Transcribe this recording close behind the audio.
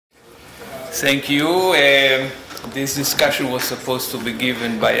Thank you. This discussion was supposed to be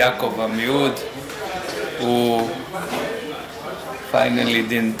given by Yakov Amihud, who finally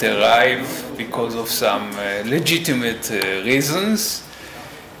didn't arrive because of some legitimate reasons.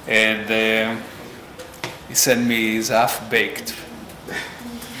 And he sent me his half-baked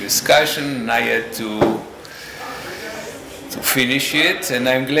discussion, and I had to finish it, and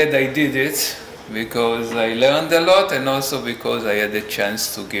I'm glad I did it, because I learned a lot, and also because I had a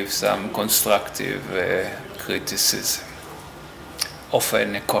chance to give some constructive criticism of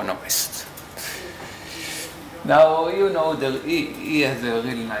an economist. Now, you know, he has a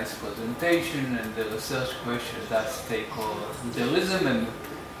really nice presentation, and the research question does stakeholderism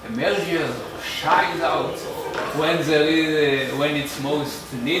emerges or shines out when it's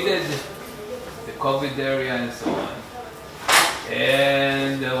most needed, the COVID area and so on.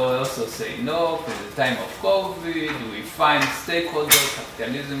 And they will also say, no, in the time of COVID, we find stakeholder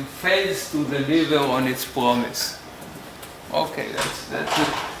capitalism fails to deliver on its promise. Okay, that's it.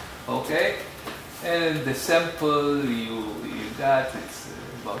 Okay, and the sample you got, it's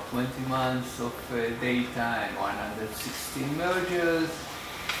about 20 months of data and 116 mergers.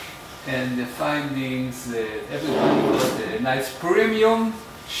 And the findings, everybody got a nice premium,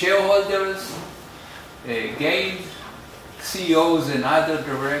 shareholders gained, CEOs and other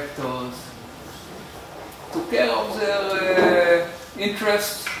directors took care of their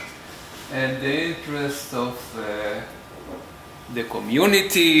interests, and the interests of the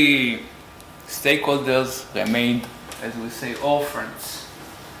community, stakeholders, remained, as we say, orphans.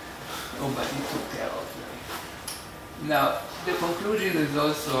 Nobody took care of them. Now, the conclusion is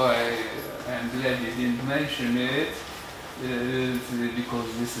also, I'm glad you didn't mention it, because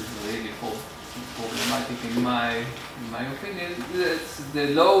this is really problematic in my opinion. The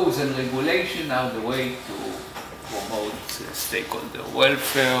laws and regulation are the way to promote stakeholder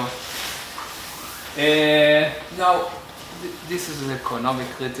welfare. Now, this is an economic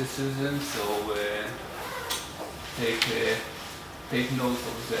criticism, so take note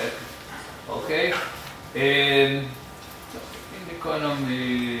of that. Okay. In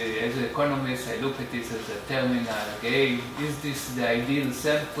economy, as an economist, I look at this as a terminal game. Is this the ideal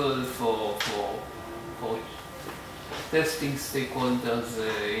sample for testing stakeholders'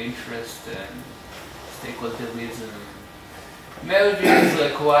 interest and stakeholderism? Mergers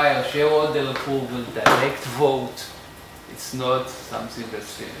require shareholder approval, direct vote. It's not something that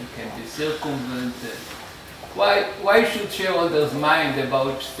can be circumvented. Why should shareholders mind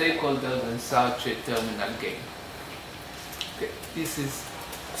about stakeholders in such a terminal game? This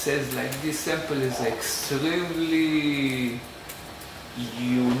says like this sample is extremely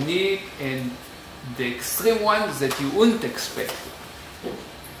unique, and the extreme ones that you wouldn't expect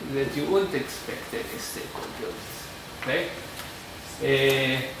any stakeholders. Okay?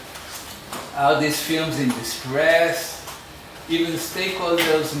 Are these firms in distress? Even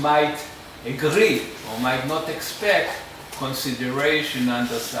stakeholders might agree or might not expect consideration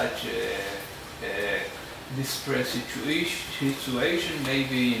under such a distress situation.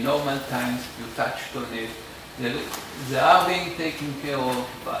 Maybe in normal times, you touched on it, they are being taken care of,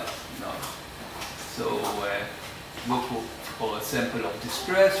 but no. So look for a sample of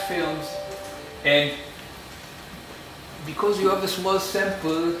distress films, and because you have a small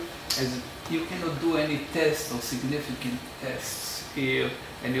sample, as you cannot do any tests or significant tests here,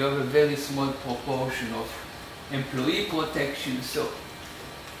 and you have a very small proportion of employee protection, so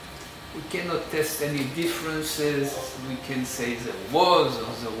we cannot test any differences. We can say there was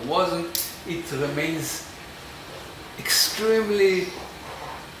or there wasn't. It remains extremely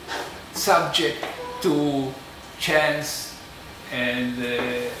subject to chance, and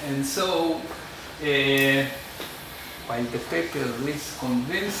so while the paper is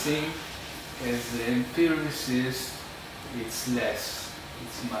convincing, as an empiricist, it's much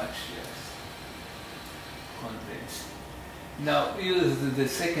less convincing. Now, here's the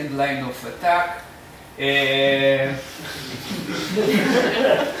second line of attack. I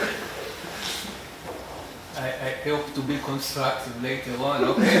hope to be constructive later on,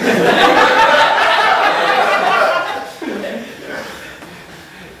 okay?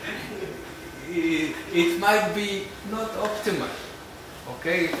 It might be not optimal,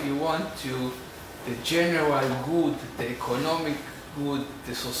 okay? If you want to, the general good, the economic good,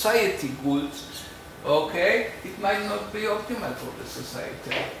 the society good, okay, it might not be optimal for the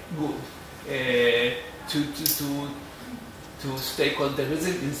society good to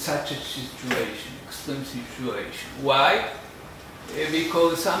stakeholderism in such a situation, extreme situation. Why?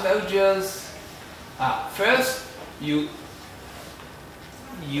 Because some mergers, first, you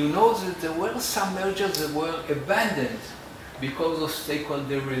know that there were some mergers that were abandoned because of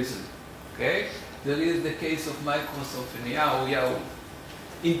stakeholderism. Okay? There is the case of Microsoft and Yahoo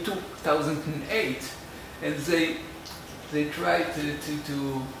in 2008, and they tried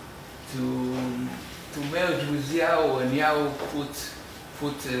to merge with Yahoo, and Yahoo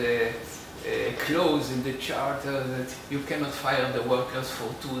put a clause in the charter that you cannot fire the workers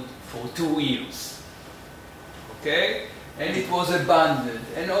for 2 years. Okay? And it was abandoned,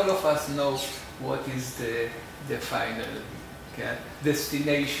 and all of us know what is the final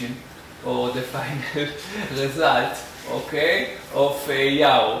destination or the final result, okay, of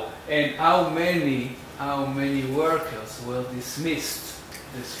Yahoo, and how many workers were dismissed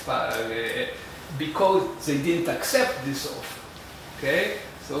because they didn't accept this offer. Okay,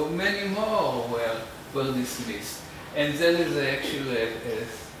 so many more were dismissed, and there is actually an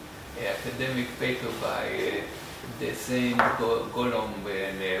academic paper by the same Golom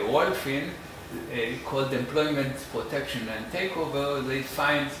and Wolfin called Employment Protection and Takeover. They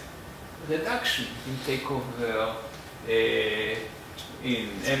find reduction in takeover in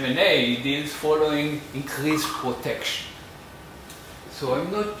M&A deals following increased protection. So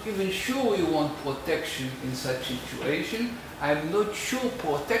I'm not even sure we want protection in such situation. I'm not sure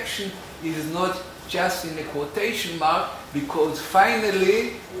protection is not just in a quotation mark, because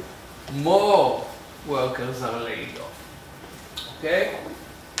finally more workers are laid off. Okay?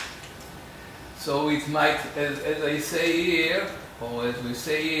 So it might, as I say here, or as we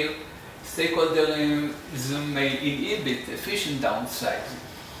say here, stakeholderism may inhibit efficient downsizing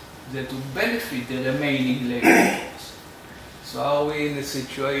that would benefit the remaining labor force. So are we in a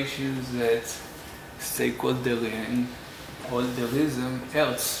situation that stakeholderism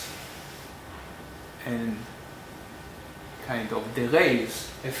helps and kind of derails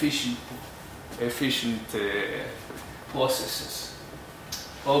efficient processes?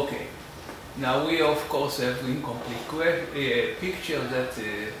 Okay. Now we of course have incomplete picture that's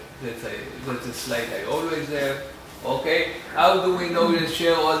a slide I always have. Okay, how do we know that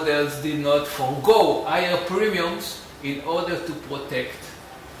shareholders did not forego higher premiums in order to protect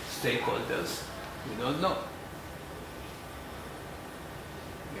stakeholders? We don't know.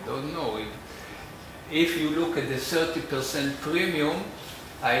 We don't know. If you look at the 30% premium,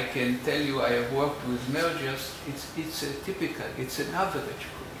 I can tell you, I have worked with mergers, it's a typical, it's an average premium.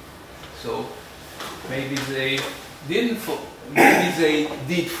 So maybe they didn't, maybe they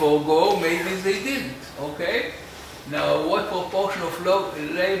did forego, maybe they didn't, okay? Now, what proportion of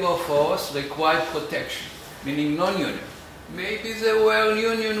labor force required protection, meaning non-union? Maybe there were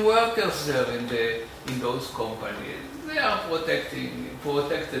union workers there in those companies. They are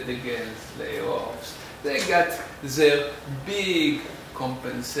protected against layoffs. They got their big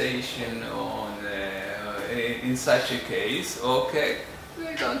compensation in such a case, okay?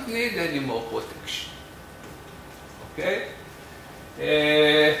 They don't need any more protection, okay?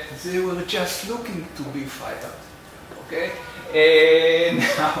 They were just looking to be fired, okay?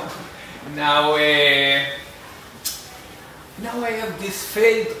 Now I have these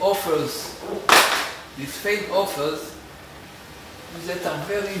failed offers that are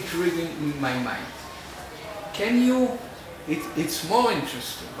very intriguing in my mind. It's more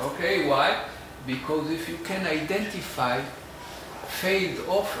interesting, okay? Why? Because if you can identify failed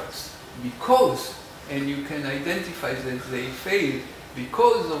offers and you can identify that they failed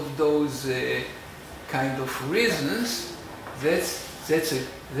because of those kind of reasons, that's a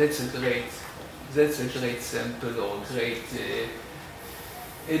great sample or great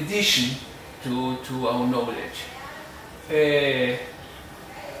addition to our knowledge.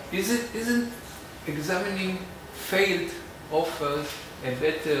 Isn't examining failed offers a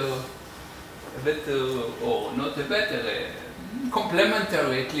better, or not a better,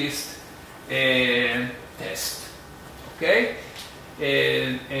 complementary at least test? Okay,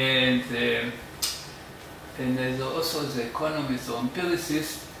 and there's also the economist or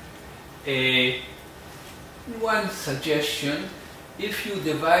empiricist. One suggestion: if you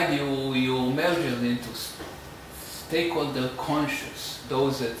divide your mergers into stakeholder conscious,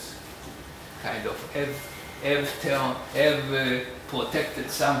 those that kind of have protected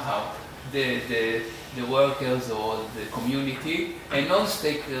somehow the workers or the community, and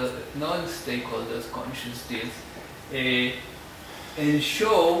non-stakeholders conscious deals, and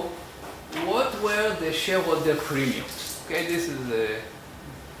show what were the shareholder premiums. Okay, this is a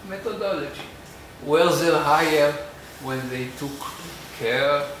methodology. Were they higher when they took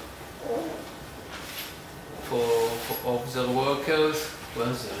care of their workers? Were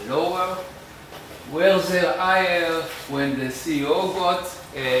they lower? Were they higher when the CEO got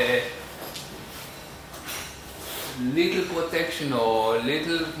little protection or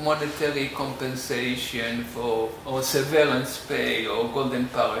little monetary compensation for, or severance pay or golden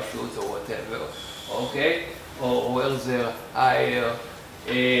parachute or whatever, okay? Or where they're higher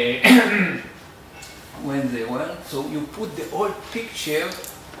when they were. So you put the whole picture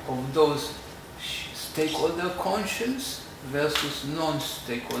of those stakeholder conscious versus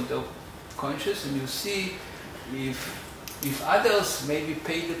non-stakeholder conscious, and you see if others maybe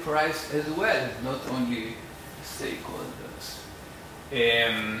pay the price as well, not only stakeholders.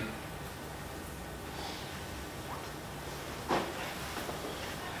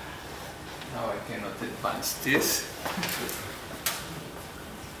 Now I cannot advance this.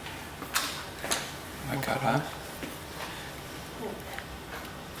 מה קרה?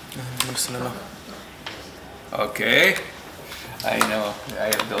 Okay, I know, I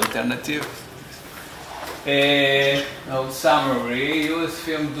have the alternative. Now, summary, US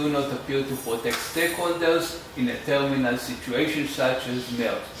firms do not appear to protect stakeholders in a terminal situation such as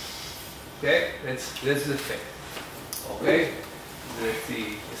merger. Okay, that's the fact. Okay, that's the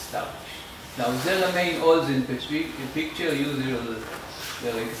established. Now, there remain holes in the picture. Usually,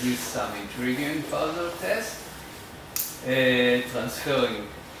 there exists some intriguing further tests. Transferring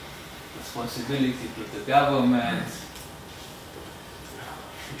responsibility to the government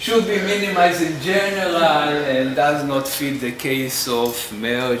should be minimized in general and does not fit the case of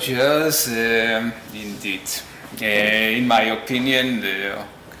mergers. Indeed, in my opinion,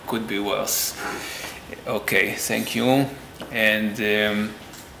 could be worse. Okay, thank you. And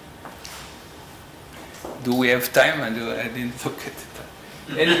do we have time? I didn't look at the time.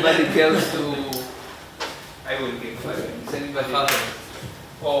 Anybody else to? I will give 5 minutes. Anybody else?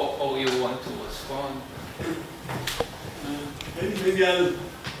 Or you want to respond? Maybe I'll.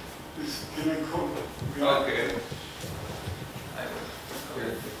 Can I come? Okay. I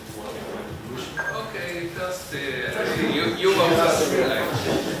will. Okay, just you were first.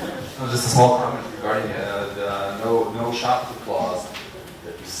 Just a small comment regarding the no chapter clause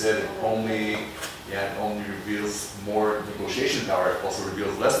that you said it only reveals more negotiation power. It also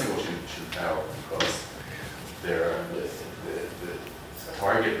reveals less negotiation power because the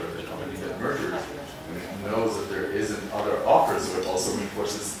target or the company that mergers, when it knows that there isn't other offers, so it also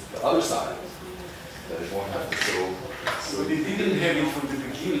reinforces the other side that it won't have to so they didn't have it from the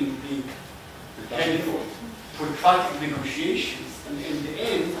beginning. They had it for practical negotiations, and in the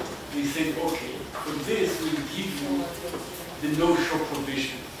end, they said, okay, for this we'll give you the no-show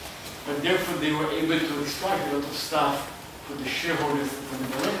provision. But therefore, they were able to extract a lot of stuff for the shareholders and for the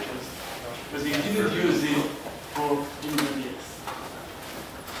directors, but they didn't use it for anybody else.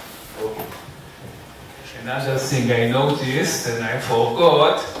 Another thing I noticed and I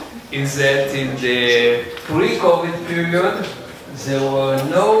forgot is that in the pre-COVID period, there were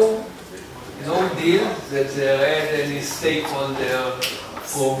no deal that there had any stakeholder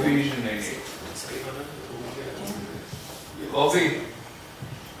provision in it. Kobi,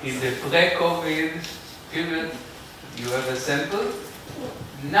 in the pre-COVID period, you have a sample.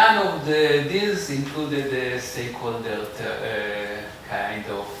 None of the deals included the stakeholder kind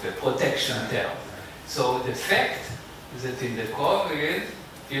of protection term. So the fact is that in the COVID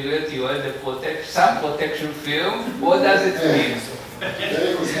period you had some protection film. What does it mean?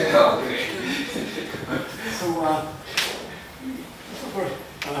 Okay. So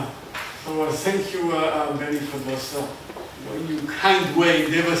thank you, Benny, for this. In your kind way,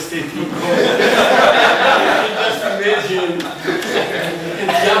 devastating call. Just imagine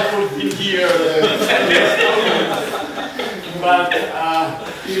Yakov being here. But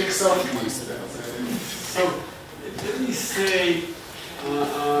so let me say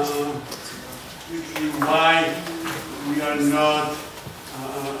quickly why we are not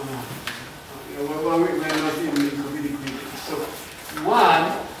in committee meeting. So one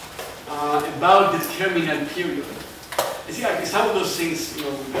about the terminal period. See, some of those things, in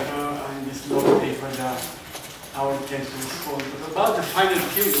this long paper that our attempt to respond, but about the final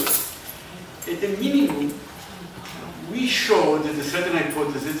period, at the minimum, we showed that a certain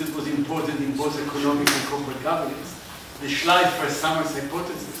hypothesis that was important in both economic and corporate governance, the Schleifer-Summers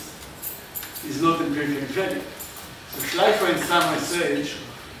hypothesis, is not empirically valid. So Schleifer and Summers say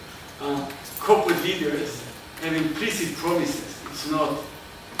corporate leaders have implicit promises. It's not,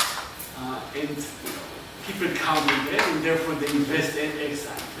 and people count on that, and therefore they invest at ex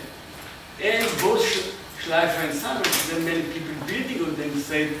ante. And both Schleifer and Summers, and many people building on them,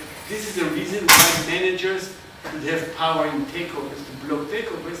 say this is the reason why managers should have power in takeovers, to block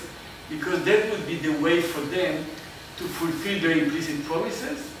takeovers, because that would be the way for them to fulfill their implicit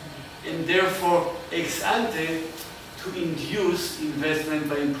promises, and therefore ex ante to induce investment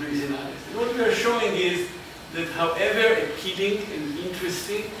by employees and others. And what we are showing is that however appealing and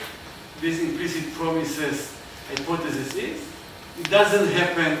interesting this implicit promises hypothesis is, it doesn't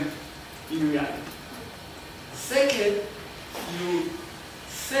happen in reality. Second, you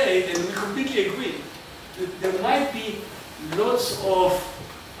say, and we completely agree, that there might be lots of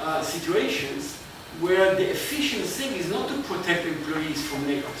situations where the efficient thing is not to protect employees from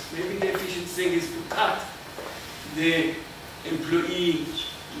layoffs. Maybe the efficient thing is to cut the employee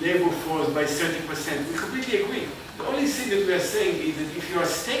labor force by 30%. We completely agree. The only thing that we are saying is that if you are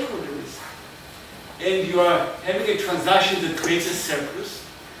stakeholders and you are having a transaction that creates a surplus,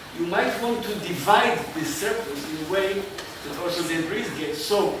 you might want to divide this surplus in a way that also the employees get.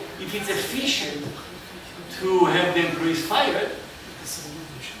 So if it's efficient to have the employees fired,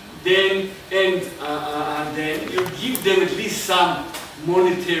 then you give them at least some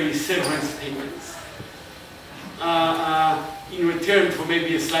monetary severance payments in return for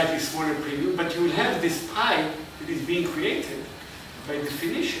maybe a slightly smaller premium, but you will have this pie that is being created, by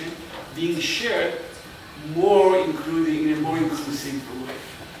definition, being shared more including in a more inclusive way.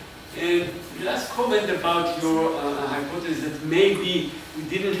 And the last comment about your hypothesis that maybe we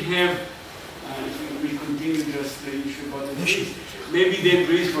didn't have, if we continue just the issue about the employees, maybe the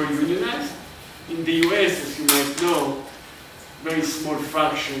employees were unionized. In the US, as you might know, very small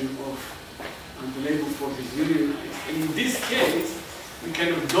fraction of the labor force is unionized. And in this case, we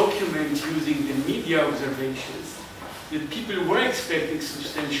kind of document using the media observations that people were expecting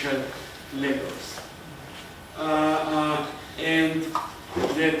substantial layoffs. And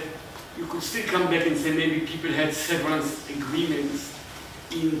that you could still come back and say maybe people had severance agreements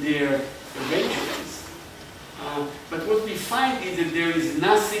in their arrangements. But what we find is that there is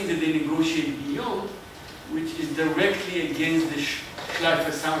nothing that they negotiate beyond, which is directly against the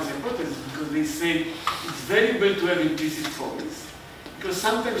Schleifer-Summers hypothesis, because they say it's valuable to have implicit promise, because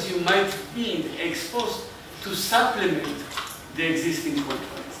sometimes you might be exposed to supplement the existing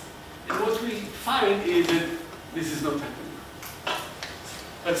contracts. And what we find is that this is not happening.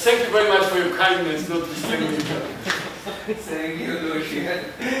 But thank you very much for your kindness, not to stay with each other. Thank you, Lucian.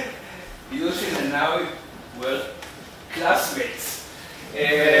 Lucian and now we're classmates.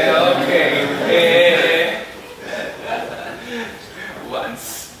 Okay.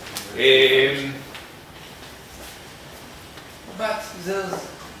 Once. But there's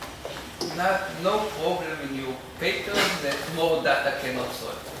no problem in your paper that more data cannot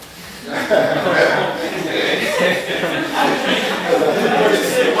solve.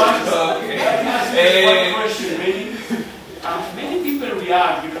 One question. Many people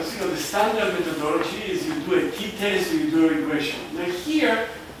react because the standard methodology is you do a t-test or you do a regression. Now here,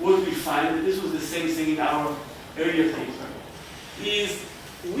 what we find, and this was the same thing in our earlier paper, is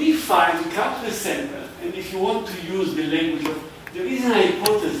we come to the sample, and if you want to use the language of, there is an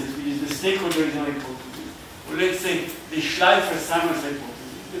hypothesis, which is the Stakeholderism hypothesis, or let's say the Schleifer-Summers hypothesis,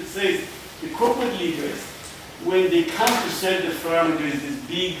 that says the corporate leaders, when they come to sell the firm, there is this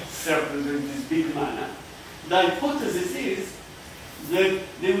big surplus, there is this big mana. The hypothesis is that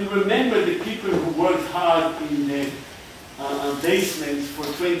they will remember the people who worked hard in the basement for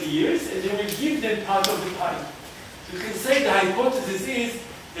 20 years, and they will give them part of the pie. So you can say the hypothesis is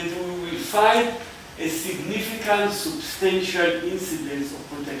that we will find a significant, substantial incidence of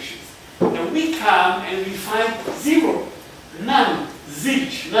protections. Now we come and we find zero, none,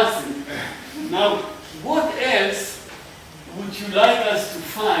 zilch, nothing. Now, what else would you like us to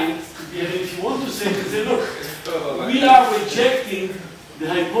find to be, if you want to say, look, we are rejecting the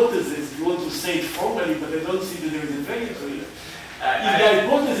hypothesis, if you want to say it formally, but I don't see that there is a value to it. If the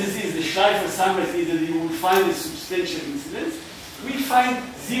hypothesis is the Schleifer-Summers is that you will find a substantial incidence, we find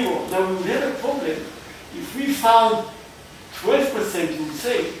zero. Now we would have a problem if we found 12%, you would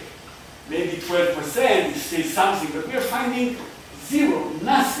say, maybe 12% says something, but we are finding zero,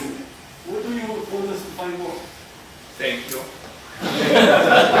 nothing. What do you want us to find more? Thank you.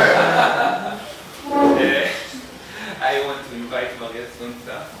 I want to invite Maria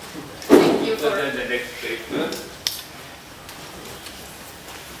Sonta Thank you for the next